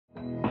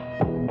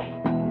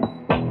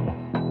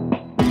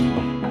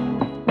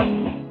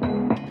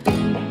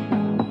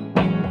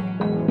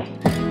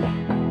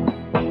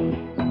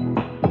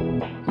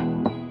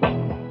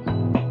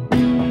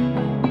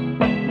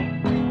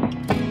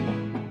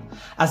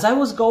As I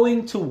was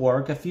going to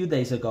work a few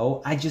days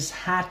ago, I just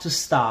had to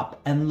stop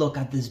and look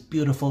at this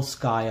beautiful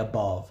sky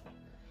above.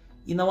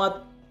 You know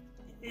what?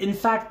 In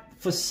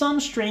fact, for some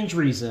strange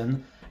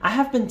reason, I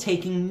have been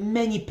taking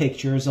many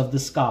pictures of the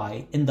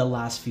sky in the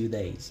last few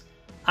days.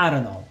 I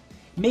don't know.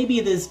 Maybe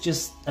it is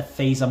just a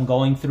phase I'm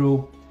going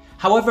through.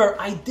 However,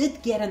 I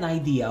did get an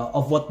idea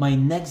of what my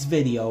next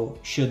video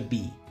should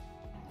be.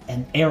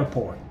 An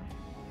airport.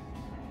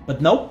 But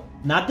nope,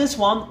 not this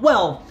one.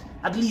 Well,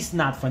 at least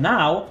not for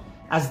now,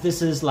 as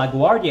this is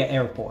LaGuardia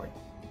Airport.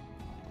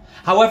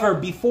 However,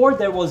 before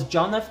there was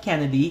John F.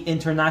 Kennedy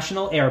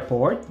International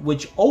Airport,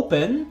 which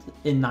opened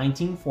in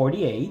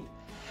 1948,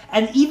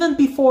 and even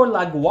before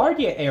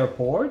LaGuardia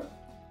Airport,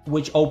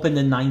 which opened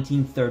in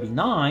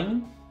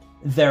 1939,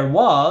 there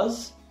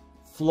was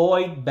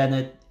Floyd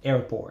Bennet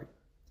Airport,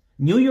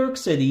 New York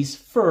City's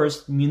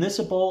first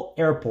municipal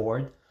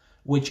airport,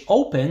 which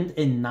opened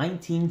in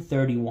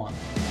 1931.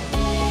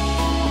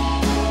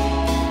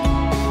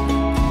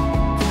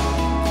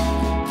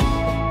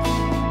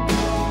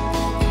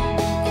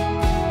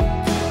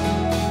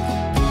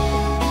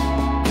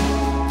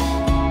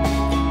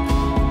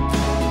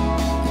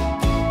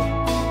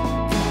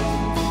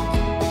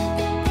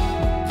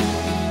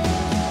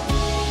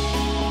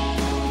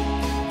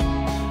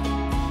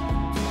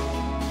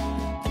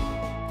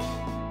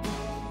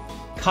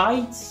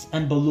 Kites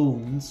and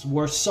balloons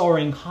were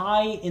soaring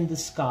high in the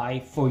sky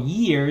for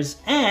years,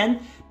 and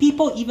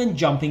people even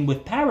jumping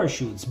with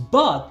parachutes.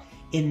 But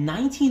in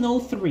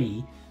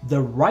 1903,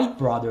 the Wright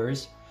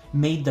brothers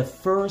made the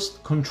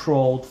first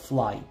controlled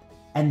flight,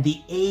 and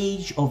the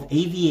age of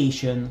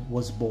aviation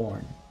was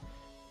born.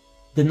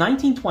 The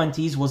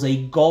 1920s was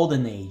a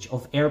golden age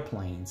of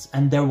airplanes,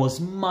 and there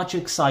was much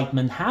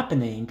excitement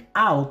happening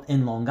out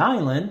in Long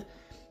Island.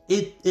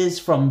 It is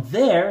from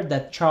there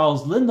that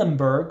Charles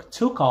Lindbergh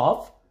took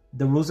off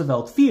the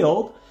Roosevelt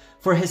Field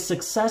for his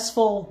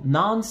successful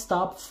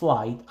non-stop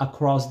flight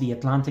across the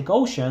Atlantic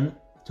Ocean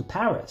to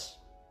Paris.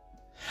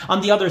 On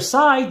the other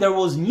side, there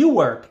was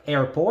Newark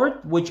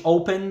Airport, which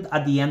opened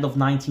at the end of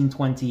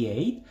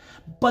 1928,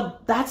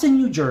 but that's in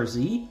New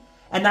Jersey,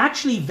 and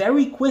actually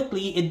very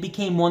quickly it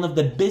became one of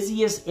the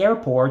busiest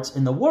airports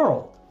in the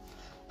world.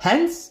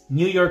 Hence,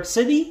 New York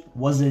City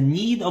was in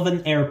need of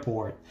an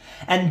airport,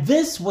 and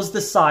this was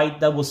the site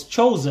that was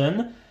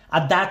chosen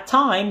at that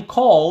time,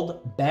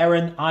 called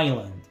Barren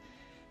Island.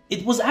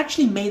 It was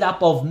actually made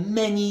up of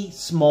many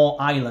small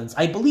islands,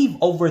 I believe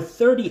over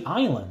 30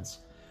 islands,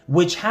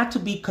 which had to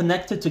be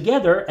connected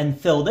together and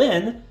filled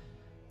in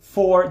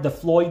for the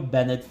Floyd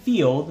Bennet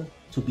Field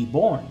to be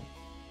born.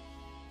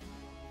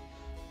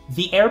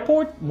 The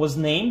airport was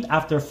named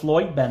after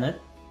Floyd Bennet.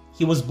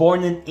 He was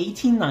born in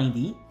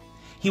 1890.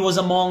 He was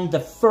among the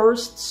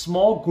first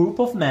small group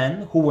of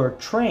men who were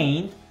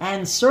trained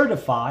and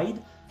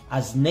certified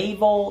as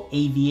naval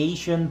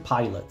aviation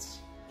pilots.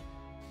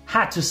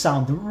 Had to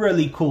sound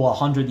really cool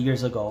 100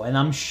 years ago, and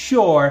I'm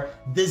sure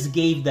this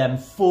gave them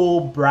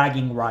full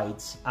bragging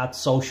rights at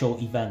social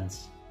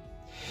events.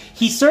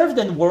 He served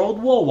in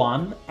World War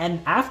I, and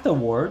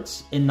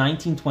afterwards, in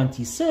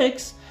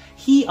 1926,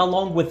 he,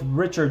 along with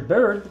Richard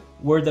Byrd,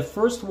 were the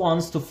first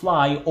ones to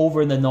fly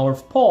over the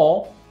North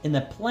Pole in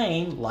a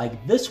plane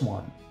like this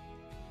one,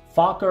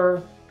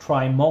 Fokker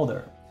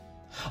Trimotor.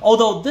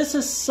 Although this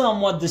is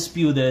somewhat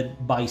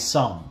disputed by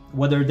some,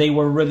 whether they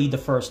were really the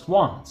first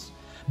ones.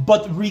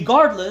 But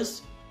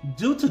regardless,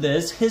 due to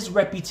this, his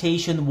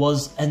reputation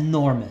was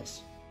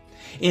enormous.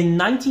 In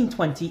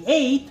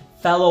 1928,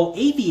 fellow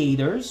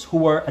aviators who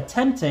were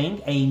attempting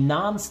a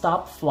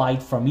non-stop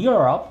flight from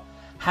Europe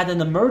had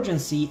an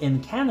emergency in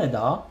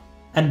Canada,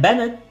 and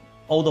Bennet,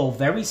 although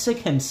very sick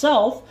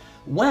himself,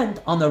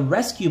 went on a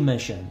rescue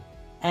mission,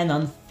 and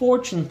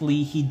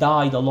unfortunately he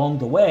died along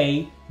the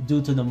way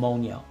due to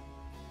pneumonia.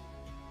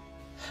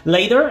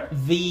 Later,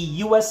 the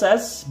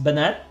USS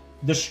Bennet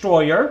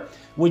destroyer,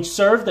 which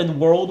served in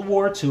World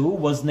War II,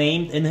 was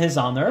named in his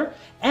honor,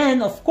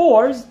 and of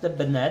course, the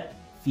Bennet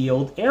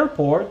Field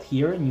Airport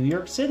here in New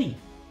York City.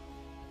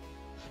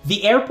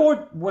 The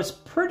airport was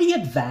pretty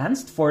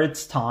advanced for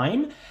its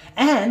time,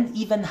 and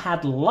even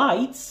had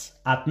lights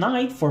at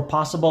night for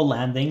possible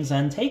landings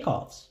and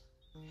takeoffs.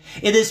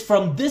 It is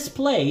from this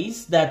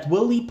place that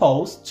Willie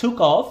Post took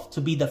off to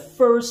be the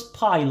first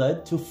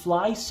pilot to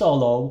fly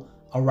solo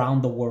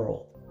around the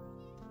world.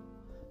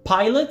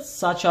 Pilots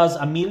such as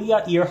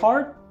Amelia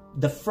Earhart,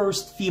 the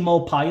first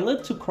female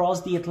pilot to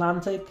cross the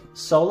Atlantic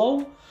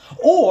solo,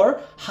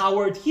 or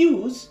Howard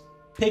Hughes,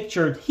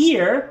 pictured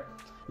here,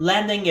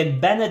 landing in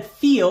Bennet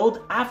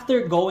Field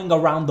after going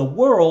around the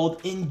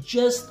world in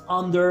just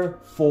under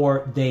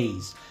 4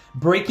 days,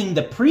 breaking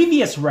the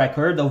previous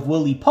record of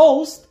Willie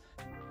Post,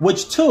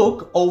 which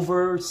took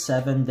over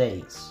 7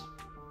 days.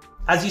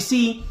 As you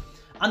see,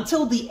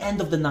 until the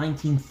end of the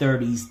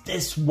 1930s,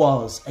 this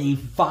was a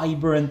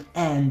vibrant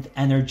and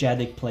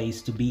energetic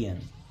place to be in.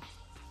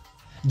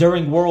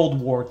 During World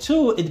War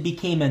II, it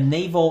became a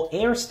naval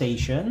air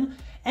station,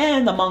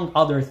 and among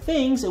other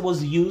things, it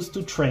was used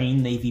to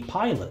train Navy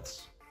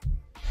pilots.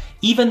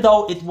 Even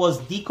though it was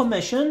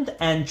decommissioned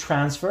and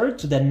transferred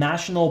to the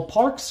National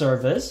Park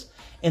Service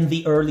in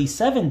the early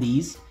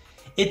 70s,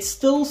 it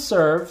still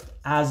served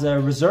as a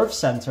reserve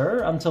center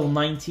until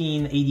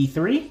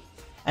 1983,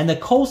 and the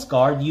Coast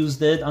Guard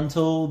used it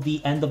until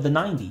the end of the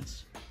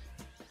 90s.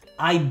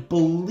 I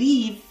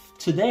believe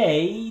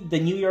today the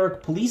New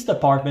York Police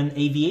Department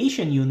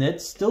Aviation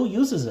Unit still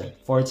uses it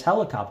for its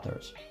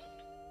helicopters.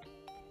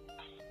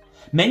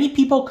 Many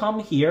people come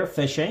here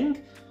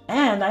fishing,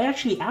 and I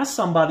actually asked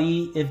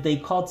somebody if they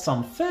caught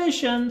some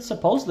fish, and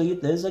supposedly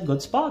it is a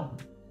good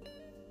spot.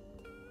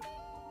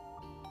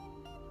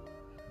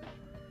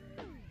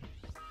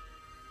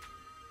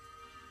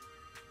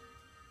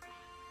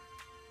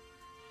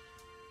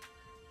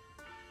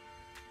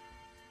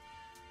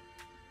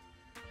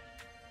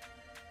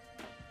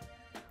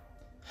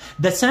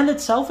 The sand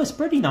itself is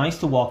pretty nice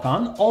to walk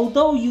on,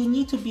 although you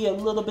need to be a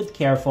little bit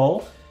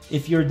careful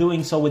if you're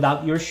doing so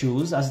without your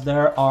shoes, as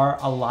there are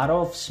a lot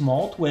of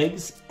small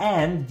twigs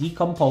and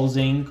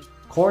decomposing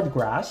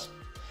cordgrass.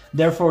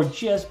 Therefore,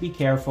 just be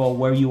careful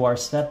where you are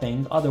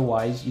stepping,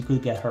 otherwise you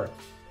could get hurt.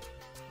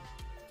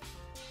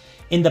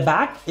 In the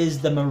back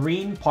is the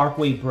Marine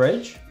Parkway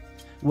Bridge,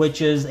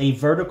 which is a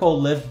vertical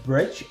lift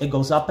bridge. It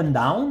goes up and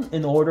down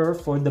in order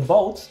for the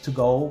boats to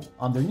go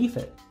underneath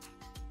it.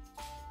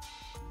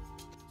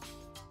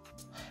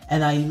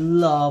 And I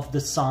love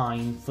the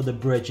sign for the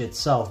bridge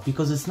itself,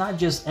 because it's not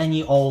just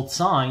any old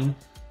sign,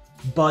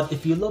 but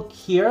if you look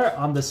here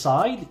on the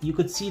side, you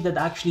could see that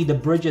actually the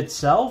bridge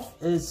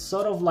itself is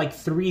sort of like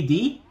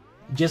 3D,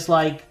 just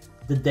like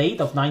the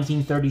date of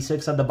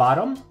 1936 at the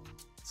bottom.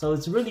 So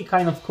it's really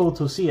kind of cool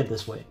to see it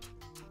this way.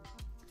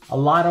 A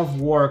lot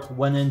of work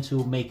went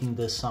into making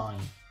this sign.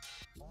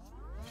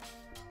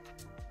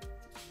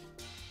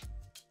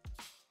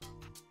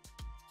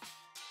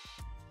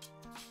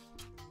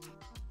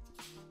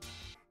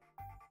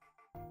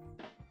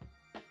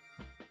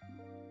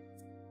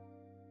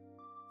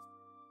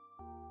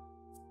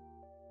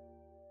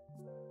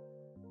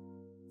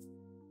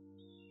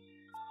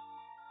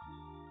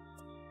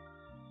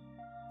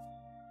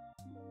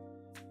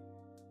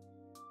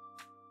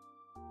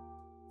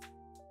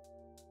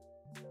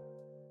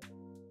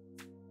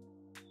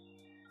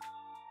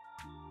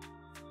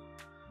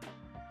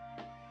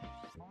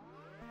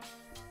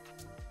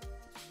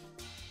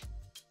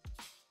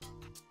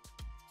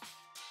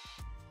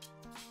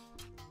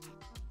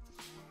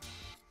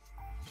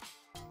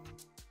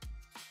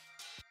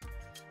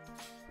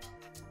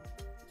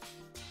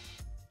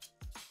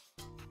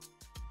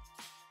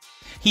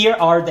 Here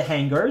are the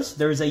hangars.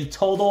 There's a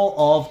total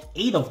of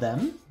 8 of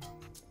them.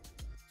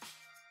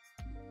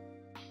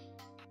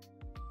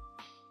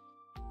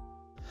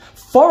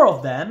 Four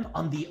of them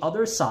on the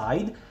other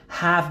side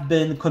have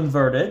been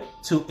converted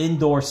to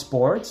indoor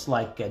sports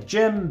like a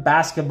gym,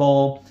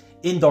 basketball,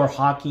 indoor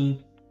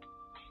hockey.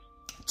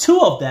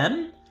 2 of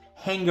them,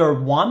 hangar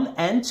 1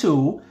 and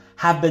 2,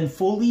 have been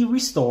fully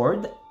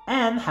restored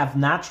and have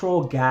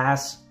natural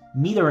gas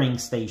metering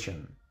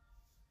station.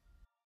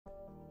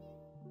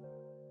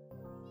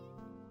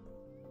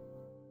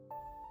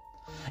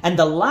 And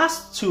the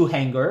last 2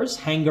 hangars,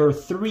 hangar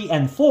 3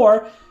 and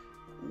 4,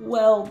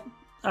 well,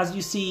 as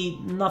you see,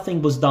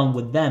 nothing was done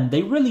with them.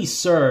 They really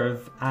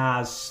serve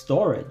as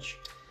storage,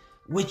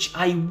 which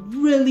I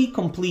really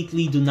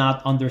completely do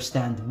not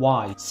understand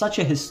why. Such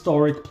a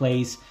historic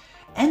place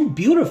and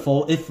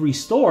beautiful if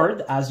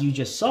restored, as you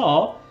just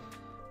saw.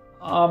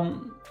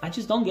 I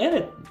just don't get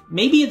it.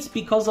 Maybe it's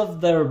because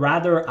of the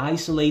rather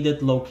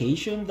isolated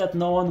location that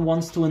no one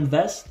wants to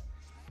invest.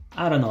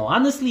 I don't know.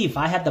 Honestly, if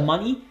I had the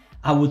money,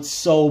 I would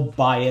so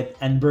buy it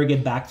and bring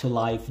it back to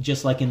life,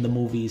 just like in the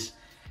movies.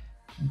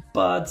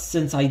 But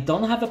since I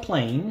don't have a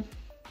plane,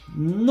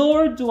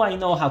 nor do I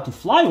know how to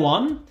fly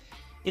one,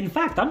 in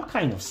fact, I'm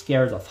kind of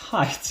scared of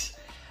heights,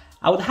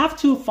 I would have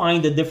to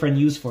find a different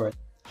use for it.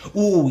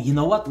 Ooh, you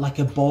know what? Like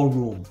a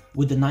ballroom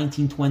with the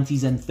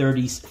 1920s and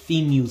 30s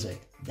theme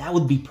music. That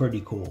would be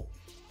pretty cool.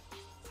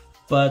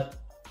 But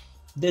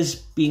this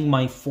being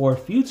my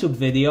 4th YouTube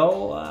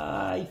video,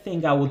 I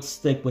think I would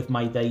stick with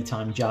my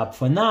daytime job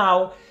for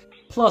now.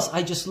 Plus,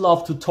 I just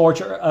love to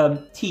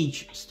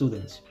teach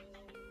students.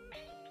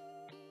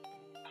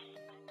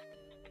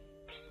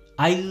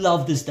 I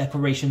love this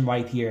decoration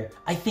right here.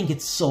 I think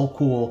it's so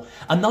cool.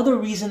 Another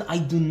reason I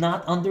do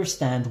not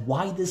understand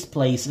why this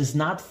place is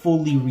not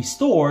fully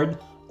restored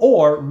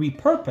or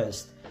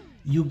repurposed.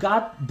 You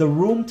got the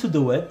room to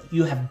do it,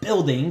 you have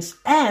buildings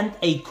and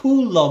a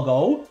cool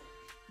logo,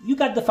 you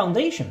got the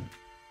foundation.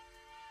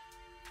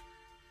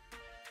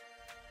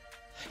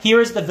 Here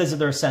is the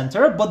visitor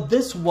center, but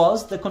this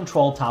was the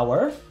control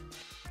tower.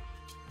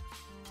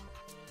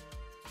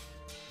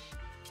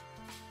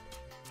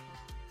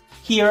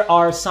 Here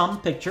are some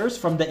pictures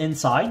from the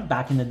inside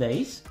back in the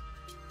days.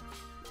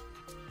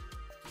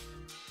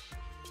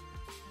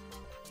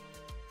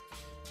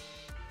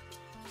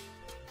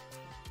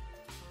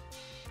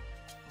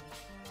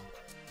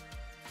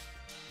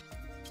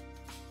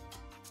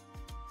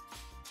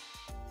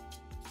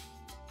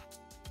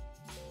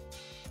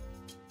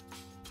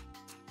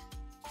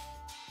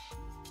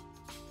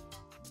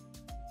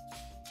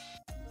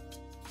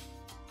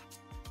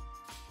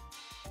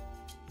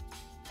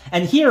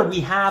 And here we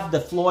have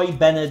the Floyd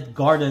Bennet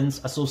Gardens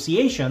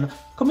Association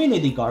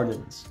Community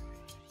Gardens.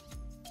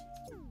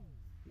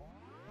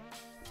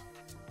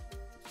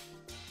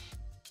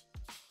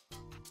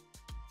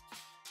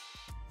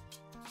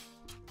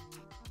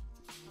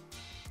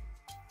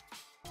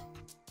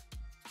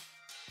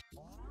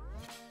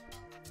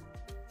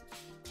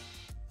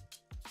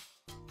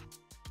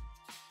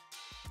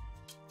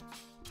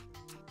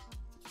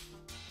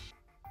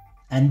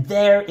 And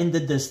there in the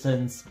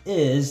distance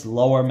is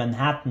Lower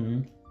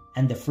Manhattan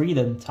and the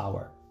Freedom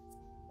Tower.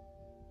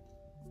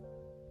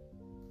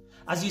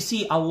 As you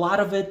see, a lot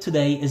of it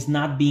today is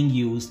not being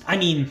used. I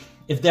mean,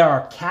 if there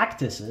are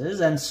cactuses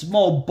and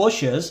small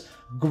bushes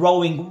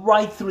growing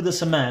right through the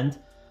cement,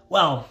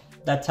 well,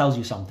 that tells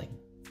you something.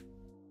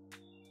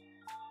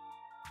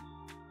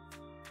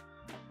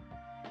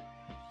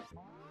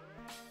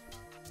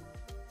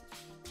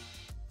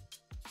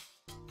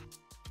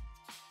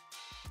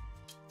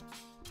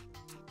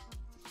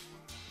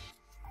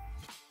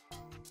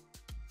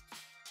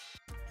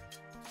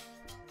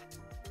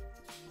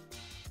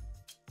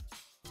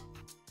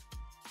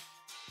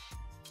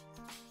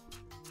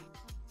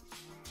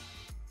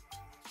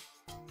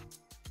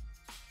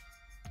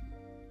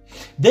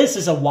 This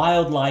is a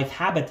wildlife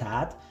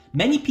habitat.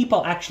 Many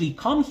people actually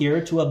come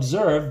here to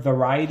observe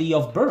variety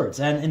of birds.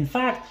 And in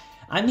fact,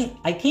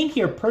 I came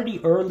here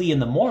pretty early in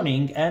the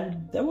morning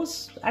and there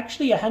was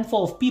actually a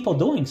handful of people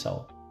doing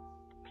so.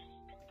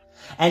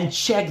 And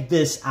check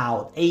this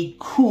out, a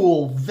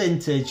cool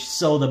vintage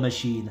soda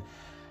machine.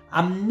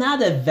 I'm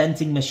not a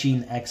vending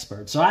machine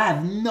expert, so I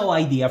have no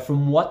idea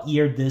from what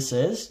year this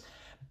is,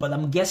 but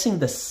I'm guessing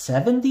the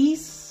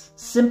 70s,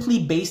 simply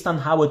based on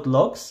how it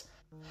looks.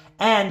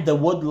 And the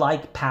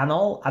wood-like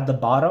panel at the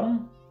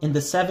bottom. In the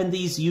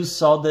 70s, you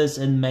saw this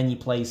in many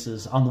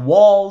places, on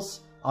walls,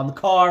 on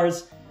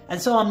cars,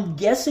 and so I'm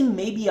guessing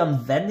maybe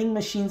on vending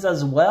machines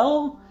as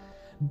well.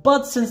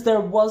 But since there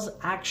was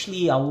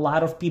actually a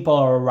lot of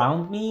people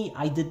around me,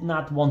 I did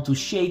not want to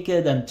shake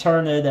it and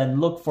turn it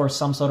and look for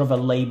some sort of a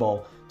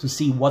label to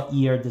see what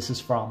year this is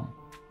from.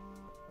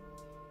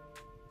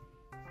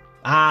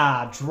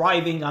 Ah,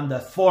 driving on the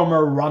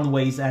former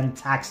runways and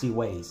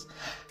taxiways.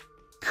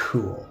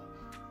 Cool.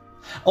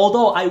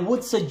 Although I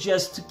would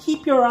suggest to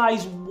keep your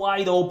eyes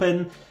wide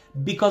open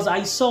because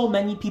I saw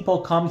many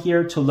people come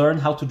here to learn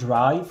how to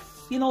drive.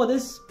 You know, it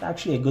is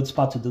actually a good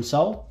spot to do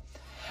so.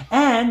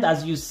 And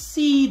as you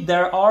see,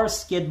 there are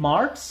skid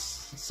marks.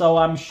 So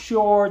I'm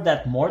sure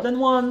that more than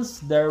once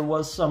there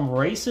was some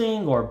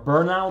racing or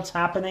burnouts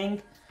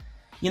happening.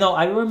 You know,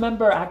 I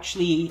remember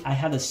actually I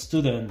had a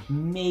student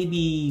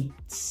maybe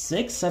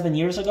 6-7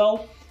 years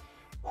ago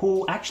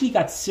who actually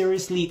got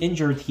seriously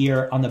injured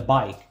here on a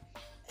bike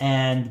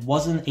and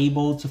wasn't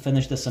able to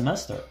finish the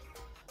semester.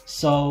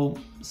 So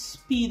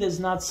speed is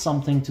not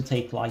something to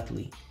take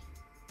lightly.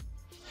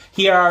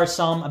 Here are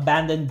some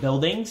abandoned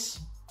buildings,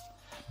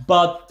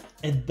 but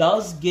it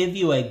does give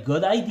you a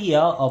good idea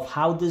of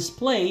how this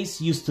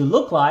place used to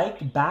look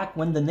like back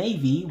when the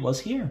Navy was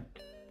here.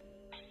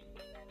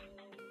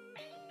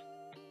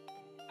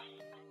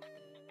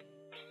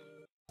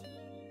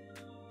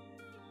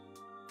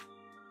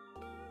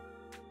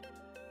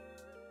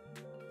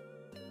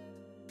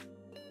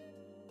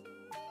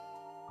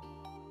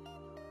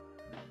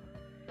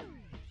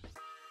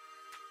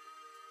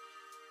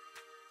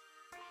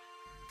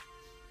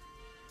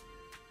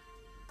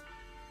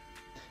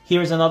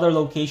 Here's another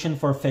location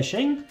for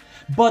fishing,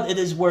 but it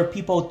is where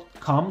people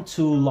come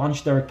to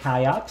launch their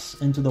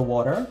kayaks into the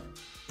water.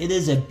 It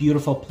is a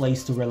beautiful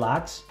place to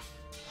relax.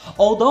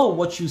 Although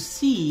what you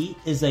see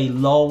is a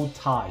low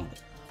tide.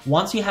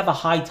 Once you have a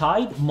high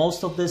tide,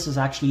 most of this is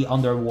actually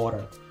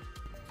underwater.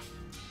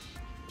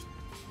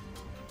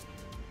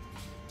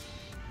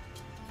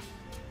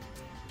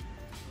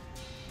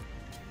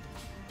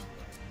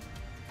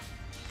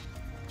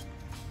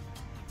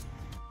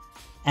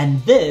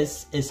 And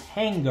this is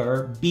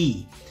Hangar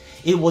B.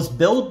 It was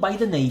built by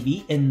the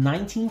Navy in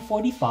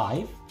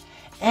 1945,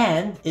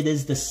 and it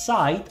is the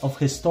site of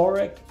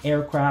historic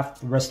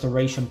aircraft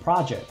restoration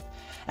project.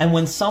 And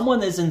when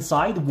someone is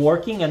inside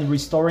working and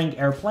restoring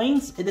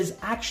airplanes, it is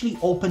actually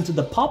open to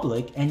the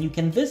public and you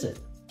can visit.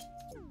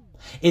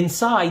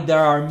 Inside,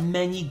 there are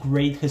many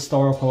great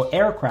historical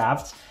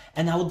aircrafts,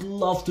 and I would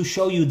love to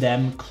show you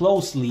them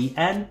closely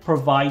and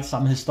provide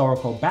some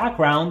historical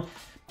background,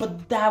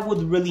 but that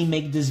would really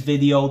make this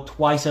video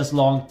twice as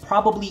long,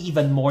 probably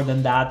even more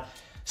than that.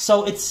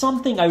 So it's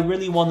something I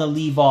really want to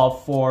leave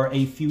off for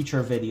a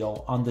future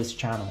video on this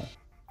channel.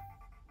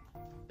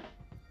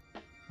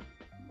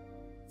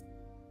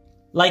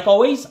 Like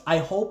always, I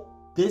hope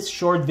this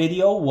short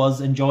video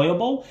was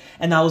enjoyable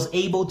and I was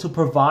able to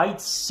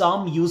provide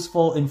some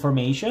useful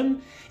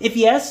information. If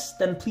yes,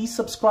 then please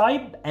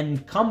subscribe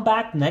and come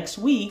back next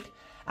week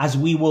as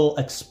we will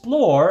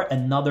explore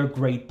another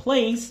great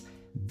place,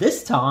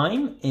 this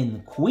time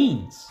in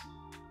Queens.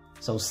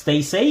 So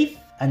stay safe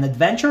and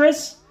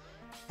adventurous,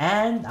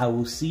 and I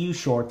will see you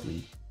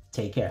shortly.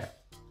 Take care.